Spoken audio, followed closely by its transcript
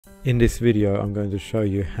In this video I'm going to show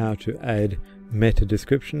you how to add meta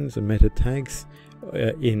descriptions and meta tags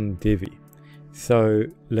in Divi. So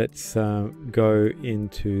let's go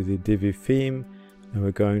into the Divi theme and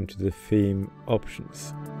we're going to the theme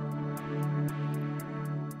options.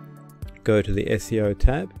 Go to the SEO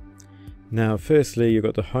tab. Now firstly you've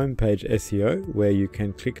got the homepage SEO where you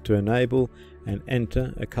can click to enable and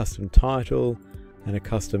enter a custom title and a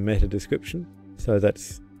custom meta description. So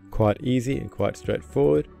that's quite easy and quite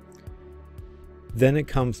straightforward. Then it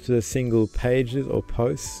comes to the single pages or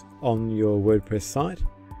posts on your WordPress site,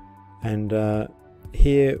 and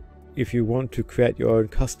here if you want to create your own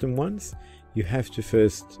custom ones you have to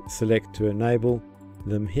first select to enable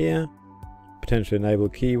them here, potentially enable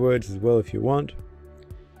keywords as well if you want.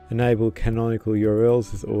 Enable canonical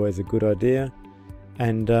URLs is always a good idea,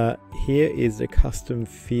 and here is the custom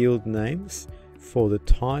field names for the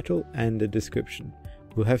title and the description.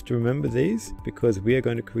 We'll have to remember these because we are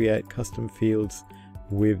going to create custom fields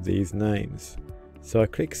with these names. So I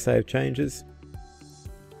click Save Changes,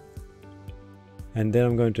 and then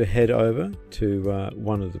I'm going to head over to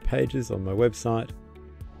one of the pages on my website,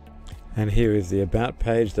 and here is the About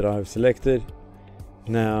page that I've selected.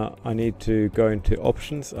 Now I need to go into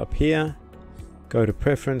Options up here, go to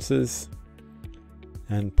Preferences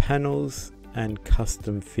and Panels and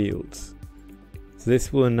Custom Fields. So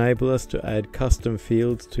this will enable us to add custom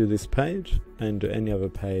fields to this page and to any other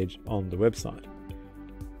page on the website.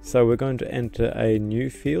 So we're going to enter a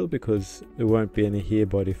new field because there won't be any here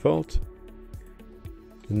by default.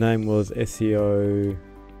 The name was SEO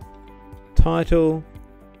title,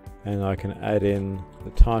 and I can add in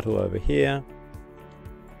the title over here,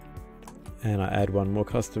 and I add one more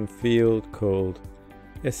custom field called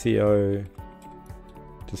SEO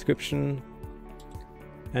description.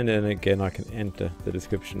 And then again I can enter the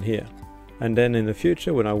description here. And then in the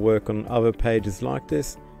future when I work on other pages like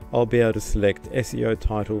this, I'll be able to select SEO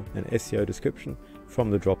title and SEO description from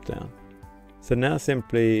the drop down. So now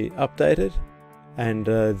simply update it, and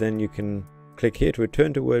then you can click here to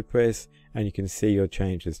return to WordPress and you can see your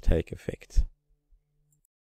changes take effect.